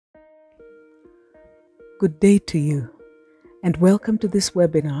Good day to you, and welcome to this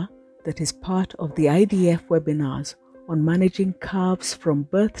webinar that is part of the IDF webinars on managing calves from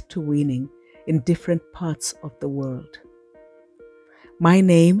birth to weaning in different parts of the world. My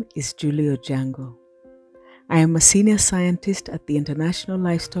name is Julie Ojango. I am a senior scientist at the International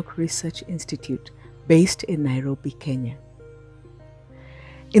Livestock Research Institute based in Nairobi, Kenya.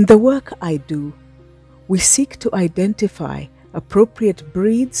 In the work I do, we seek to identify appropriate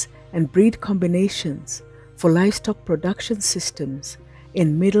breeds and breed combinations for livestock production systems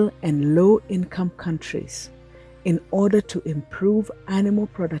in middle and low-income countries in order to improve animal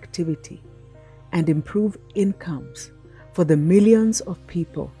productivity and improve incomes for the millions of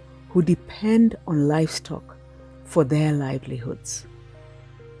people who depend on livestock for their livelihoods.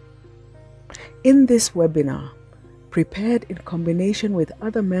 In this webinar, prepared in combination with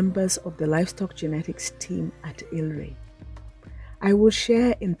other members of the livestock genetics team at ILRI, I will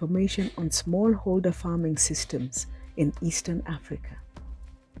share information on smallholder farming systems in Eastern Africa.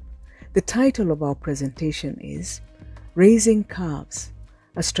 The title of our presentation is Raising Calves,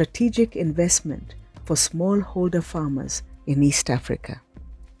 a Strategic Investment for Smallholder Farmers in East Africa.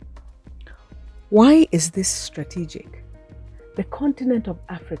 Why is this strategic? The continent of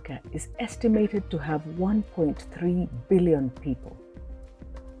Africa is estimated to have 1.3 billion people.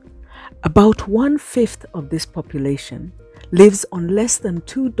 About 1/5 of this population lives on less than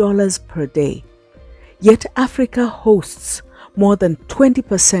 $2 per day, yet Africa hosts more than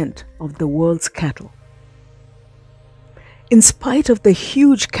 20% of the world's cattle. In spite of the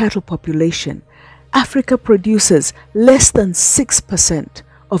huge cattle population, Africa produces less than 6%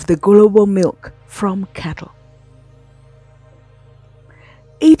 of the global milk from cattle.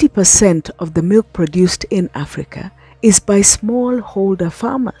 80% of the milk produced in Africa is by smallholder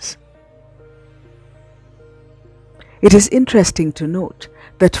farmers. It is interesting to note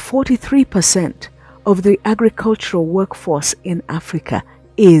that 43% of the agricultural workforce in Africa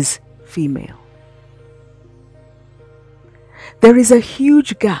is female. There is a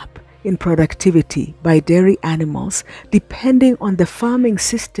huge gap in productivity by dairy animals depending on the farming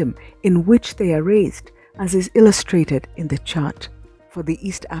system in which they are raised, as is illustrated in the chart for the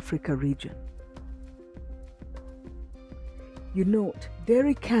East Africa region. You note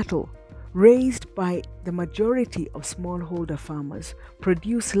dairy cattle raised by the majority of smallholder farmers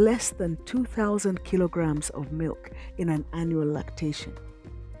produce less than 2,000 kilograms of milk in an annual lactation.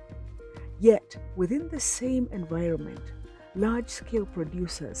 Yet, within the same environment, large-scale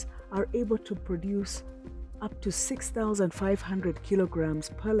producers are able to produce up to 6,500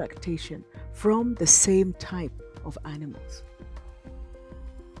 kilograms per lactation from the same type of animals.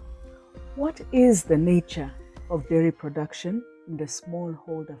 What is the nature of dairy production in the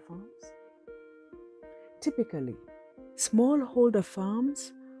smallholder farms? Typically, smallholder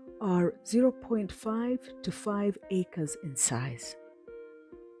farms are 0.5 to 5 acres in size.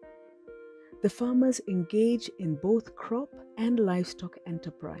 The farmers engage in both crop and livestock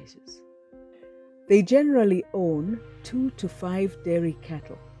enterprises. They generally own 2 to 5 dairy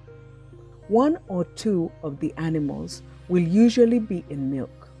cattle. 1 or 2 of the animals will usually be in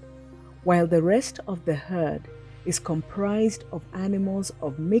milk, while the rest of the herd is comprised of animals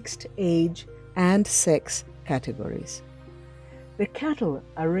of mixed age and sex categories. The cattle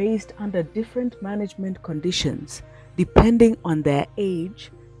are raised under different management conditions depending on their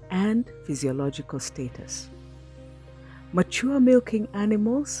age and physiological status. Mature milking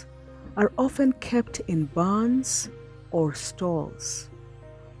animals are often kept in barns or stalls,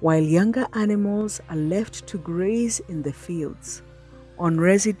 while younger animals are left to graze in the fields on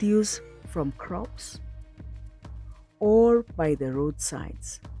residues from crops or by the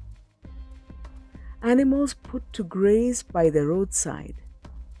roadsides. Animals put to graze by the roadside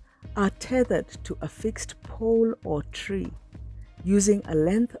are tethered to a fixed pole or tree using a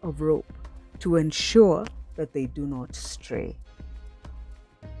length of rope to ensure that they do not stray.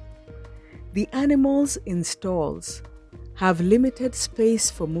 The animals in stalls have limited space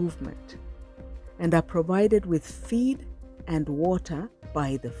for movement and are provided with feed and water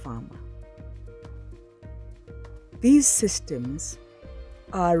by the farmer. These systems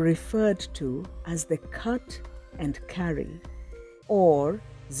are referred to as the cut and carry or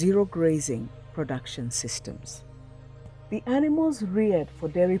zero grazing production systems. The animals reared for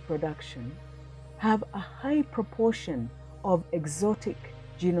dairy production have a high proportion of exotic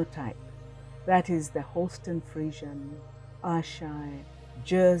genotype, that is the Holstein Friesian, Ayrshire,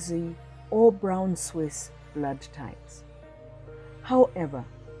 Jersey, or Brown Swiss blood types. However,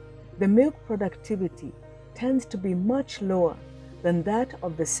 the milk productivity tends to be much lower than that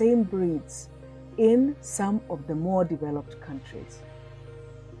of the same breeds in some of the more developed countries.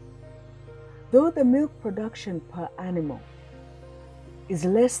 Though the milk production per animal is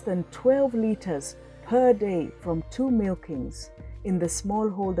less than 12 liters per day from 2 milkings in the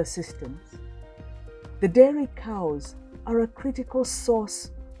smallholder systems, the dairy cows are a critical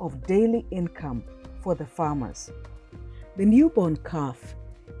source of daily income for the farmers. The newborn calf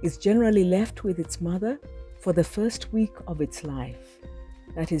is generally left with its mother for the first week of its life,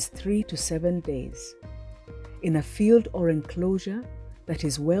 that is 3 to 7 days, in a field or enclosure that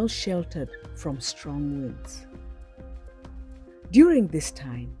is well sheltered from strong winds. During this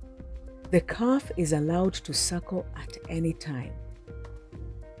time, the calf is allowed to suckle at any time.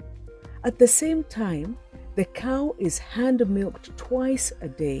 At the same time, the cow is hand-milked twice a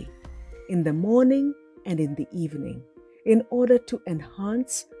day, in the morning and in the evening, in order to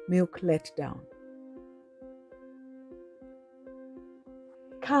enhance milk letdown.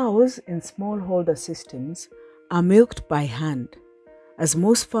 Cows in smallholder systems are milked by hand, as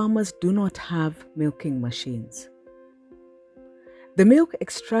most farmers do not have milking machines. The milk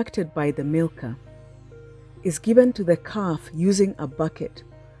extracted by the milker is given to the calf using a bucket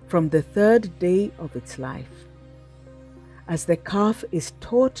from the 3rd day of its life, as the calf is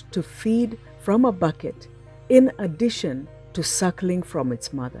taught to feed from a bucket in addition to suckling from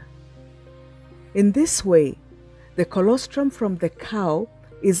its mother. In this way, the colostrum from the cow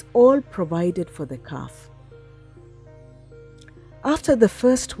is all provided for the calf. After the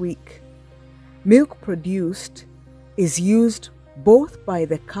first week, milk produced is used both by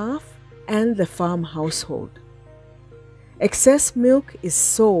the calf and the farm household. Excess milk is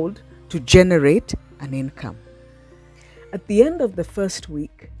sold to generate an income. At the end of the first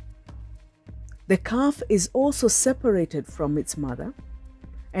week, the calf is also separated from its mother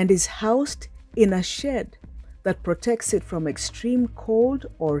and is housed in a shed that protects it from extreme cold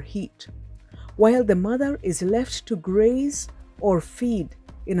or heat, while the mother is left to graze or feed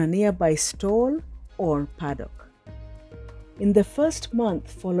in a nearby stall or paddock. In the first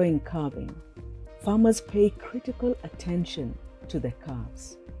month following calving, farmers pay critical attention to the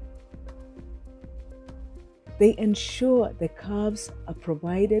calves. They ensure the calves are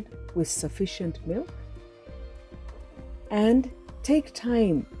provided with sufficient milk and take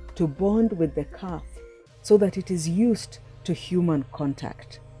time to bond with the calf so that it is used to human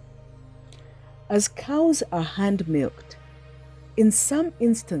contact. As cows are hand-milked, in some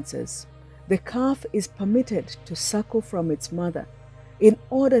instances, the calf is permitted to suckle from its mother in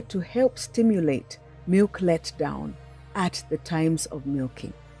order to help stimulate milk letdown at the times of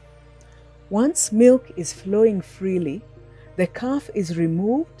milking. Once milk is flowing freely, the calf is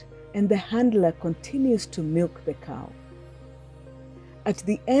removed and the handler continues to milk the cow. At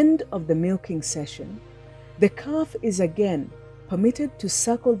the end of the milking session, the calf is again permitted to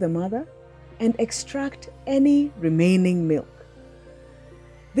suckle the mother and extract any remaining milk.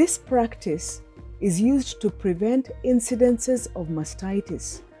 This practice is used to prevent incidences of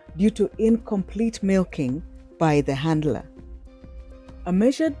mastitis due to incomplete milking by the handler. A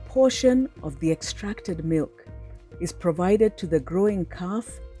measured portion of the extracted milk is provided to the growing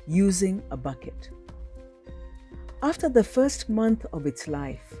calf using a bucket. After the first month of its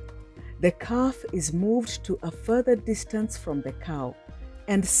life, the calf is moved to a further distance from the cow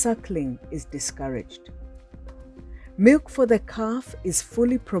and suckling is discouraged. Milk for the calf is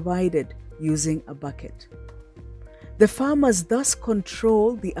fully provided using a bucket. The farmers thus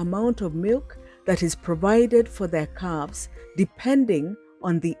control the amount of milk that is provided for their calves depending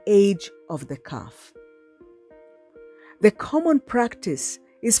on the age of the calf. The common practice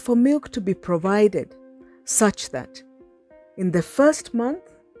is for milk to be provided such that in the first month,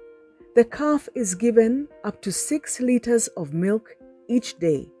 the calf is given up to 6 liters of milk each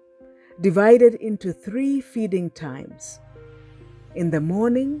day, divided into 3 feeding times, in the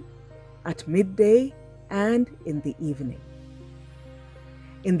morning, at midday, and in the evening.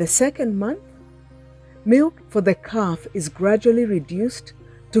 In the second month, milk for the calf is gradually reduced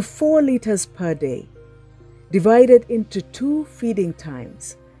to 4 liters per day, divided into 2 feeding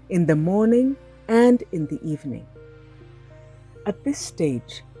times, in the morning and in the evening. At this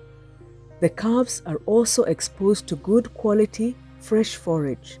stage, the calves are also exposed to good quality fresh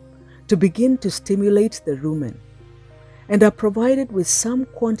forage to begin to stimulate the rumen and are provided with some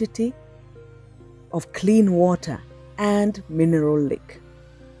quantity of clean water and mineral lick.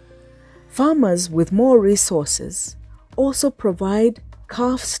 Farmers with more resources also provide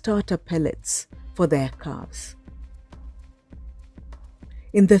calf starter pellets for their calves.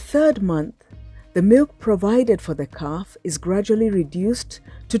 In the third month, the milk provided for the calf is gradually reduced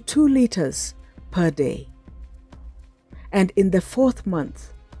to 2 liters per day. And in the fourth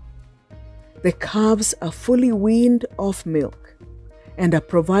month, the calves are fully weaned off milk and are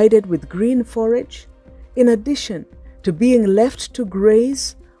provided with green forage, in addition to being left to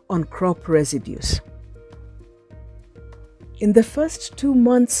graze on crop residues. In the first 2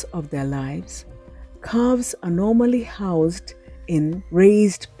 months of their lives, calves are normally housed in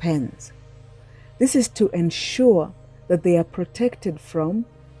raised pens. This is to ensure that they are protected from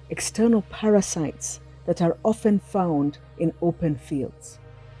external parasites that are often found in open fields.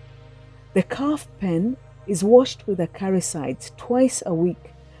 The calf pen is washed with acaricides twice a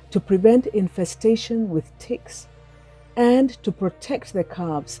week to prevent infestation with ticks and to protect the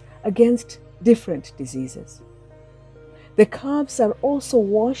calves against different diseases. The calves are also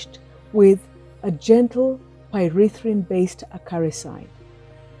washed with a gentle pyrethrin-based acaricide.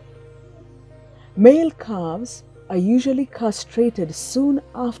 Male calves are usually castrated soon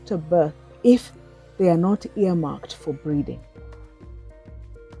after birth if they are not earmarked for breeding.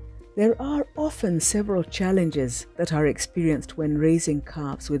 There are often several challenges that are experienced when raising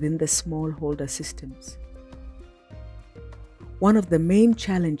calves within the smallholder systems. One of the main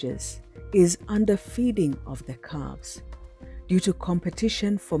challenges is underfeeding of the calves due to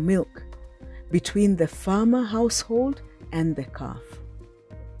competition for milk between the farmer household and the calf.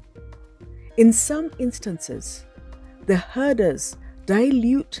 In some instances, the herders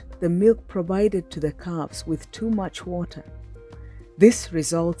dilute the milk provided to the calves with too much water. This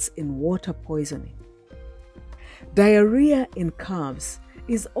results in water poisoning. Diarrhea in calves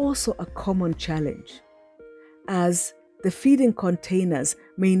is also a common challenge, as the feeding containers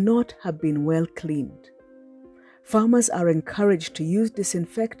may not have been well cleaned. Farmers are encouraged to use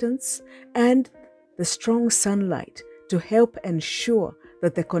disinfectants and the strong sunlight to help ensure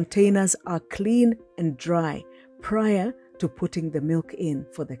that the containers are clean and dry prior to putting the milk in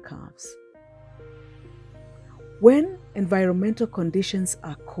for the calves. When environmental conditions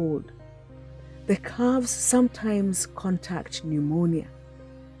are cold, the calves sometimes contract pneumonia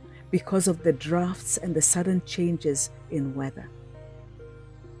because of the drafts and the sudden changes in weather.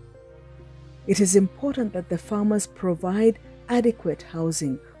 It is important that the farmers provide adequate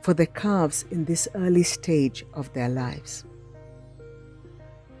housing for the calves in this early stage of their lives.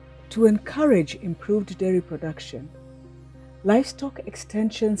 To encourage improved dairy production, livestock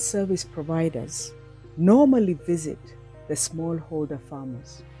extension service providers normally visit the smallholder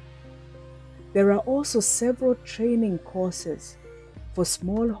farmers. There are also several training courses for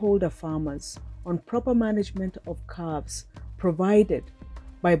smallholder farmers on proper management of calves provided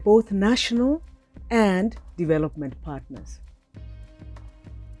by both national and development partners.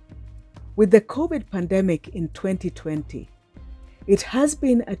 With the COVID pandemic in 2020, it has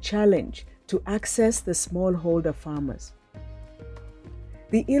been a challenge to access the smallholder farmers.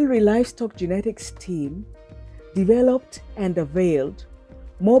 The ILRI Livestock Genetics team developed and availed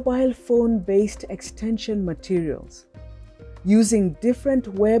mobile phone-based extension materials using different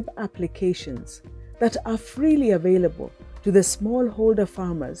web applications that are freely available to the smallholder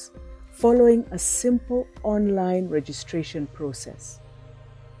farmers following a simple online registration process.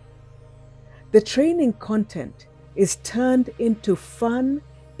 The training content is turned into fun,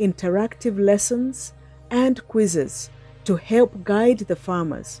 interactive lessons and quizzes to help guide the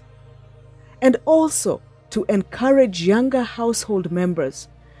farmers, and also to encourage younger household members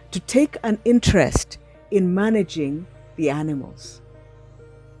to take an interest in managing the animals.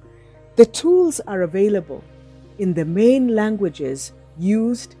 The tools are available in the main languages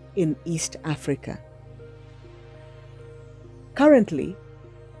used in East Africa. Currently,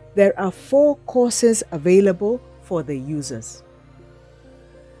 there are 4 courses available for the users.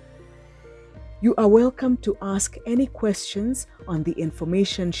 You are welcome to ask any questions on the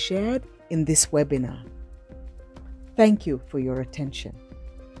information shared in this webinar. Thank you for your attention.